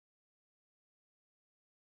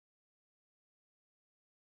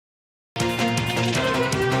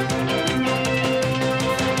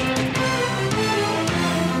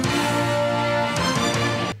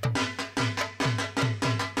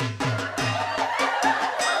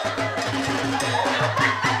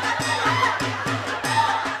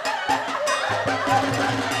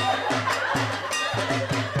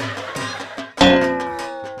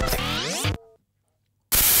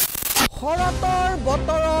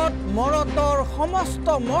ভাৰত মৰতৰ সমস্ত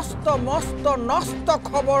মস্ত মস্ত নষ্ট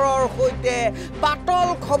খবৰৰ সৈতে পাতল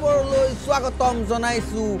খবৰলৈ স্বাগতম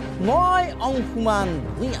জনাইছো মই অংশুমান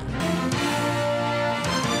ভূঞা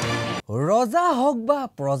ৰজা হওক বা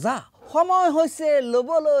প্ৰজা সময় হৈছে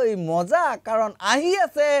লবলৈ মজা কাৰণ আহি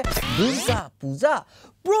আছে দুৰ্গা পূজা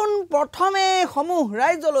পুন প্ৰথমে সমূহ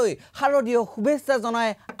ৰাইজলৈ শাৰদীয় শুভেচ্ছা জনাই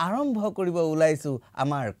আৰম্ভ কৰিব ওলাইছো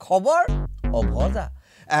আমাৰ খবৰ অভজা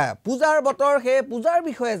পূজাৰ বতৰ হে পূজাৰ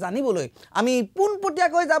বিষয়ে জানিবলৈ আমি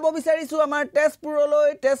পুনপটিয়াকৈ যাব বিচাৰিছো আমাৰ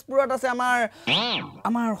তেজপুৰলৈ তেজপুৰত আছে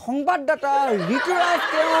আমাৰ সংবাদদাতা ঋতুৰাজ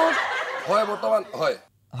কেওট হয় বৰ্তমান হয়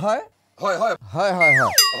হয় হয় হয় হয় হয়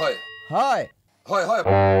হয় হয় হয় হয়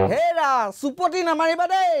হয় হেৰা সুপতি নামাৰিবা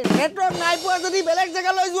দেই নেটৱৰ্ক নাই পোৱা যদি বেলেগ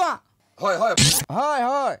জেগালৈ যোৱা হয় হয় হয়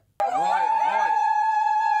হয় হয় হয়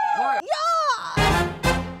হয়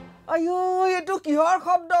আয়ো এটো কিহৰ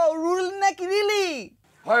শব্দ উৰুল নে কিৰিলি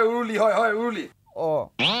হয় উৰুলি হয় হয় উৰুলি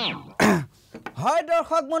হয়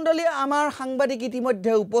দৰ্শক মণ্ডলী আমাৰ সাংবাদিক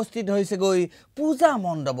ইতিমধ্যে উপস্থিত হৈছে গৈ পূজা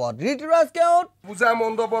মণ্ডপত ঋতুৰাজ কেওট পূজা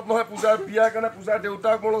মণ্ডপত নহয় পূজাৰ বিয়াৰ কাৰণে পূজাৰ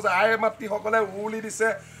দেউতাক মোৰ আই মাতৃ সকলে উৰুলি দিছে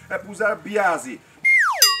পূজাৰ বিয়া আজি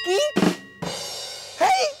কি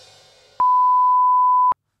হেই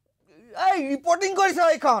এই ৰিপৰ্টিং কৰিছ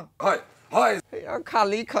এইখন হয় হয়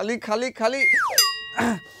খালি খালি খালি খালি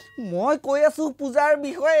মই কৈ আছো পূজাৰ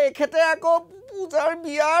বিষয়ে এখেতে আকৌ পূজাৰ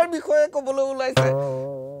বিয়াৰ বিষয়ে ক'বলৈ ওলাইছে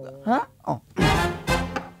হা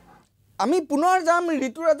আমি পুনৰ যাম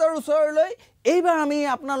ঋতুৰাজৰ ওচৰলৈ এইবাৰ আমি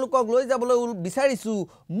আপোনালোকক লৈ যাবলৈ বিচাৰিছো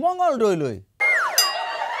মঙ্গলদৈলৈ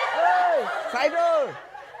সাইডৰ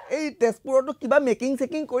এই তেজপুৰতো কিবা মেকিং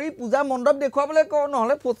চেকিং কৰি পূজা মণ্ডপ দেখুৱাবলৈ কওঁ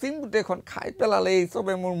নহ'লে ফচিম গোটেইখন খাই পেলালে এই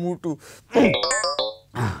চবে মোৰ মূৰটো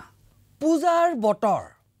পূজাৰ বতৰ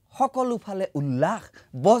সকলো ফালে উল্লাস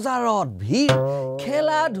বজাৰত ভিৰ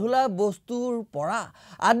খেলা ধুলা বস্তুৰ পৰা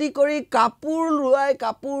আদি কৰি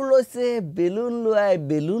কাপোৰ লৈছে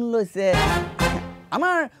বেলুন লৈছে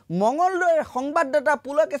আমাৰ মঙ্গলদৈৰ সংবাদদাতা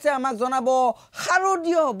পুলকেশে আমাক জনাব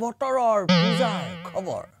শাৰদীয় বতৰৰ পূজাৰ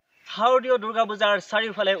খবৰ শাৰদীয় দুৰ্গা পূজাৰ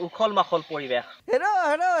চাৰিওফালে উখল মাখল পৰিৱেশ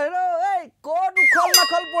হেৰো এই ক'ত উখল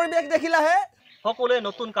মাখল পৰিৱেশ দেখিলাহে সকলোৱে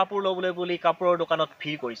নতুন কাপোৰ ল'বলৈ বুলি কাপোৰৰ দোকানত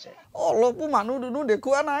ভিৰ কৰিছে অলপো মানুহ দুনু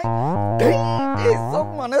দেখুৱা নাই এই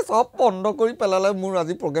চব মানে চব বন্ধ কৰি পেলালে মোৰ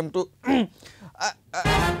আজি প্ৰগ্ৰামটো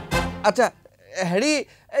আচ্ছা হেৰি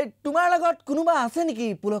এই তোমাৰ লগত কোনোবা আছে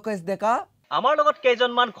নেকি পুলকেশ ডেকা আমাৰ লগত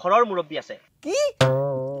কেইজনমান ঘৰৰ মুৰব্বী আছে কি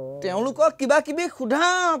তেওঁলোকক কিবা কিবি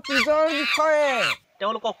সোধা পূজাৰ বিষয়ে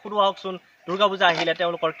তেওঁলোকক সোধোৱাকচোন দুৰ্গা পূজা আহিলে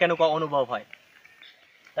তেওঁলোকৰ কেনেকুৱা অনুভৱ হয়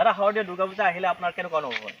দাদা শাৰদীয় দুৰ্গা পূজা আহিলে আপোনাৰ কেনেকুৱা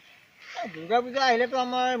অনুভৱ হয় দুৰ্গা পূজা আহিলেতো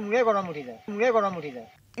আমাৰ মূৰে গৰম উঠি যায় মূৰে গৰম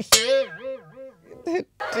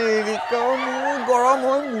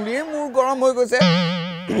হৈ গৈছে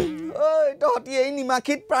ঐ তহঁতি এই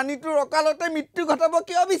নিমাখিত প্ৰাণীটোৰ অকালতে মৃত্যু ঘটাব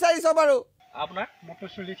কিয় বিচাৰিছ বাৰু আপোনাৰ মটো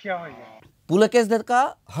চুলি থিয়া হৈ যায় পুলকেশ ডেকা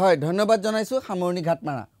হয় ধন্যবাদ জনাইছো সামৰণি ঘাট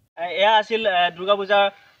মাৰা এয়া আছিল দুৰ্গা পূজা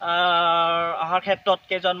অহাৰ ক্ষেত্ৰত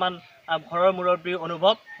কেইজনমান ঘৰৰ মুৰব্বীৰ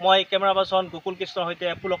অনুভৱ মই কেমেৰা পাৰ্চন গোকুল কৃষ্ণৰ সৈতে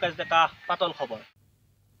পুলকেশ ডেকা পাতল খবৰ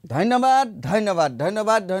ধন্যবাদ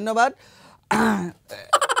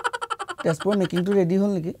তেজপুৰ মেকিংটো ৰেডি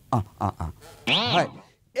হ'ল নেকি হয়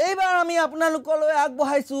এইবাৰ আমি আপোনালোকলৈ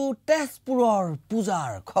আগবঢ়াইছো তেজপুৰৰ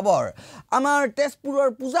পূজাৰ খবৰ আমাৰ তেজপুৰৰ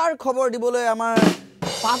পূজাৰ খবৰ দিবলৈ আমাৰ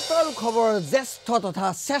পাতল খবৰ জ্যেষ্ঠ তথা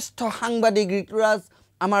শ্ৰেষ্ঠ সাংবাদিক ঋতুৰাজ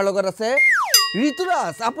আমাৰ লগত আছে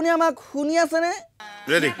ঋতুৰাজ আপুনি আমাক শুনি আছেনে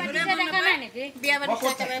ৰেডি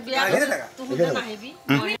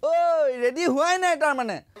ৰেডি হোৱাই নাই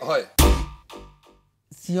তাৰমানে হয়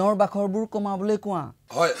চিঞৰ বাখৰবোৰ কমাবলৈ কোৱা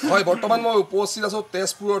হয় হয় বৰ্তমান মই উপস্থিত আছো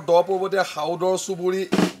তেজপুৰৰ দ পৰ্বতীয়া হাউদৰ চুবুৰী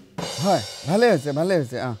হয় ভালে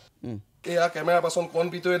হৈছে এয়া কেমেৰা পাৰ্চন কণ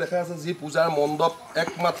পিতৰে দেখা আছে যি পূজাৰ মণ্ডপ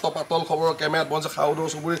একমাত্ৰ পাতল খবৰৰ কেমেৰাত বঞ্চ হাউদৰ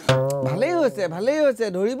চুবুৰী ভালেই হৈছে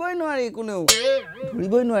ধৰিবই নোৱাৰে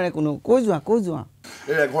কোনেও কৈ যোৱা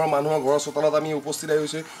এই এঘৰ মানুহৰ ঘৰৰ চোতালত আমি উপস্থিত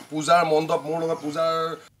আহিছো পূজাৰ মণ্ডপ মোৰ লগত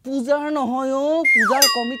পূজাৰ নহয় পূজাৰ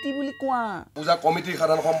কমিটি বুলি কোৱা পূজা কমিটিৰ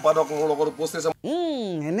সাধাৰণ সম্পাদক মোৰ লগত উপস্থিত আছে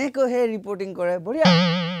এনেকৈহে ৰিপৰ্টিং কৰে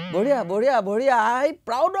বঢ়িয়া আই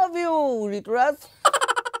প্ৰাউড অফ ইউ ঋতুৰাজ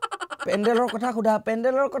পেণ্ডেলৰ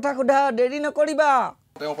কথা সোধা দেৰি নকৰিবা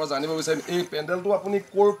তেওঁৰ পৰা জানিব বিচাৰিম এই পেণ্ডেলটো আপুনি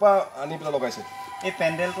ক'ৰ পৰা আনি পেলাই লগাইছে এই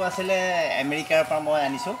পেণ্ডেলটো আছিলে আমেৰিকাৰ পৰা মই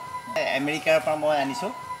আনিছো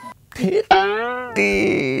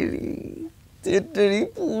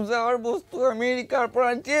পূজাৰ বস্তু আমেৰিকাৰ পৰা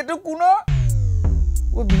আনিছে এইটো কোন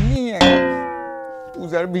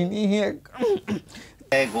পূজাৰ ভিনিহিয়েক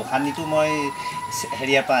গোসানীটো মই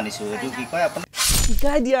হেৰিয়াৰ পৰা আনিছো এইটো কি কয় আপুনি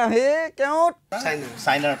শিকাই দিয়া হে কেওট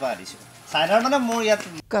চাইনাৰ পৰা আনিছো চাইনাৰ মানে মোৰ ইয়াত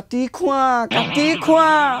কাটি খোৱা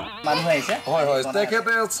মানুহ আহিছে হয় হয়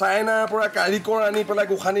তেখেতে চাইনাৰ পৰা কাৰিকৰ আনি পেলাই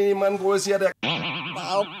গোসানী নিৰ্মাণ কৰিছে ইয়াত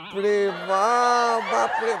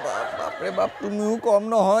বাপৰে বাপ তুমিও কম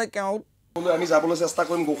নহয় কেও আমি যাবলৈ চেষ্টা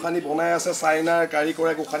কৰিম গোসানী বনাই আছে চাইনাৰ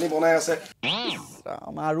কাৰিকৰে গোসানী বনাই আছে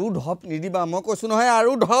আৰু ঢপ নিদিবা মই কৈছো নহয়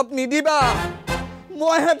আৰু ঢপ নিদিবা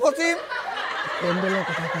মইহে ফচিম পেণ্ডেলৰ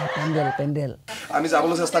কথা পেণ্ডেল আমি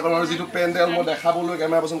যাবলৈ চেষ্টা কৰিম আৰু যিটো পেণ্ডেল মই দেখাবলৈ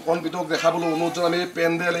কেমেৰা পাৰ্চন কনপিতক দেখাবলৈ অনুৰোধ জনাম এই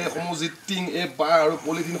পেণ্ডেল এইসমূহ যি টিং এই বাঁহ আৰু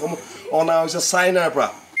পলিথিনসমূহ অনা হৈছে চাইনাৰ পৰা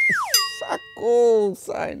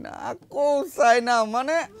আকৌ চাইনা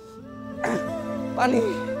মানে পানী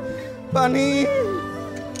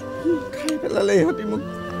খাই পেলালে ইহঁতি মোক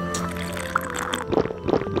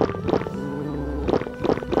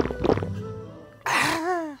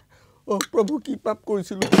প্ৰভু কি পাপ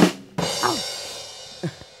কৰিছিলো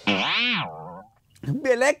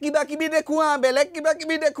বেলেগ কিবা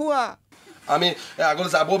কিবি দেখুৱা আমি আগলৈ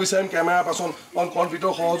যাব বিচাৰিম কেমেৰা পাৰ্চন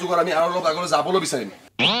কনপিতৰ সহযোগত আমি আৰু অলপ আগলৈ যাবলৈ বিচাৰিম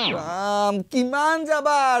কিমান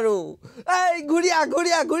যাবা আৰু এই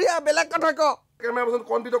ঘূৰিয়া বেলেগ কথা ক কেমেৰা পাৰ্চন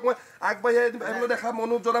কনপিতক মই আগবাঢ়ি আহিবলৈ দেখা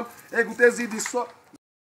অনুৰোধ জনাম এই গোটেই যি দৃশ্য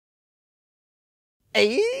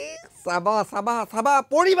এই চাবা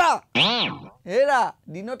পৰিবা হেৰা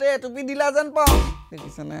দিনতে এটুপি দিলা যেন পাওঁ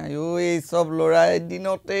দেখিছানে এই চব ল'ৰাই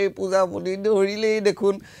দিনতে পূজা বুলি ধৰিলেই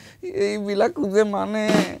দেখোন এইবিলাকো যে মানে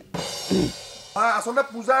আচলতে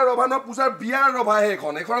পূজাৰ ৰভা নহয় পূজাৰ বিয়াৰ ৰভা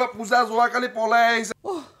এইখন পূজা যোৱাকালি পলাই আহিছে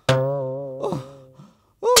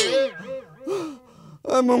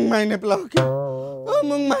মোক মাৰি নেপেলাও কিয়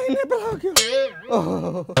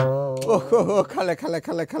খালে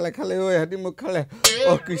ইহঁতি মোক খালে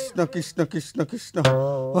কৃষ্ণ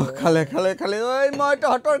খালে ঐ মই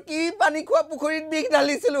তহঁতৰ কি পানী খোৱা পুখুৰীত বিষ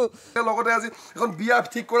ঢালিছিলো লগতে আজি এখন বিয়া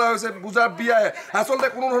ঠিক কৰা হৈছে পূজাৰ বিয়াই আচলতে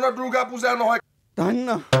কোনো ধৰণৰ দুৰ্গা পূজা নহয়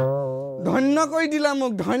ধন্য কৰি দিলা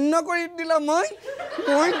মোক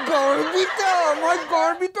মই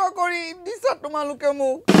গৰ্বিত কৰি দিছা তোমালোকে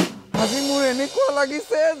মোক আজি মোৰ এনেকুৱা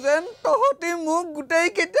লাগিছে যেন তহঁতি মোক গোটেই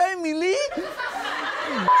কেইটাই মিলি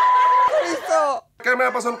কেমেৰা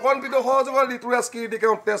পাৰ্চন কনপিতৰ সহযোগত ঋতুৰাজ কীৰ্তিকে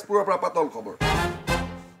তেজপুৰৰ পৰা পাতল খবৰ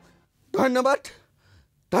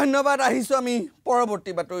ধন্যবাদ আহিছো আমি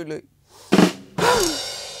পৰৱৰ্তী বাতৰিলৈ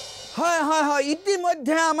হয়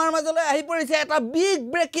ইতিমধ্যে আমাৰ মাজলৈ আহি পৰিছে এটা বিগ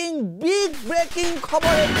ব্ৰেকিং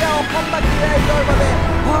খবৰ এতিয়া অসমবাসী ৰাইজৰ বাবে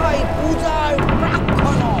হয় পূজাৰ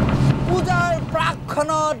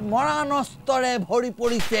প্ৰাকখনত মৰানস্তৰে ভৰি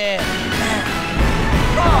পৰিছে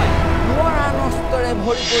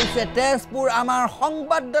তেজপুৰ আমাৰ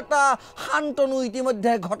সংবাদদাতা শান্তনু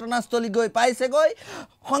ইতিমধ্যে ঘটনাস্থলী গৈ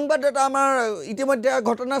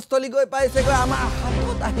পাইছেগৈ আমাৰ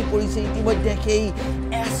হাতত আহি পৰিছে ইতিমধ্যে সেই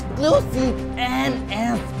এক্সক্লুচিভ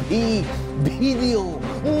NSV ভিডিঅ'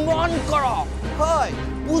 মন কৰক হয়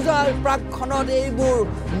পূজাৰ প্ৰাকখনত এইবোৰ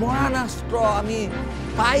মৰাণাস্ত্ৰ আমি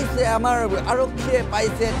পাইছে আমাৰ আৰক্ষীয়ে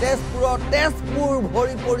পাইছে তেজপুৰ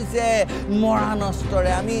ভৰি পৰিছে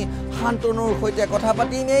মৰাণাস্ত্ৰৰে আমি শান্তনুৰ সৈতে কথা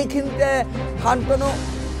পাতিম এইখিনিতে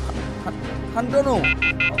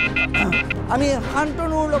আমি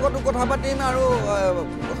শান্তনুৰ লগতো কথা পাতিম আৰু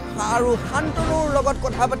শান্তনুৰ লগত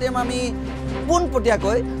কথা পাতিম আমি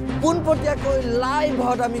পোনপটীয়াকৈ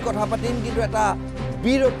লাইভত আমি কথা পাতিম কিন্তু এটা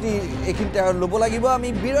বিৰতি এইখিনিতে ল'ব লাগিব আমি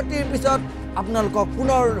বিৰতিৰ পিছত আপোনালোকক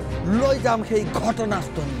পুনৰ লৈ যাম সেই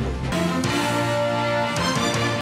ঘটনাস্থলীলৈ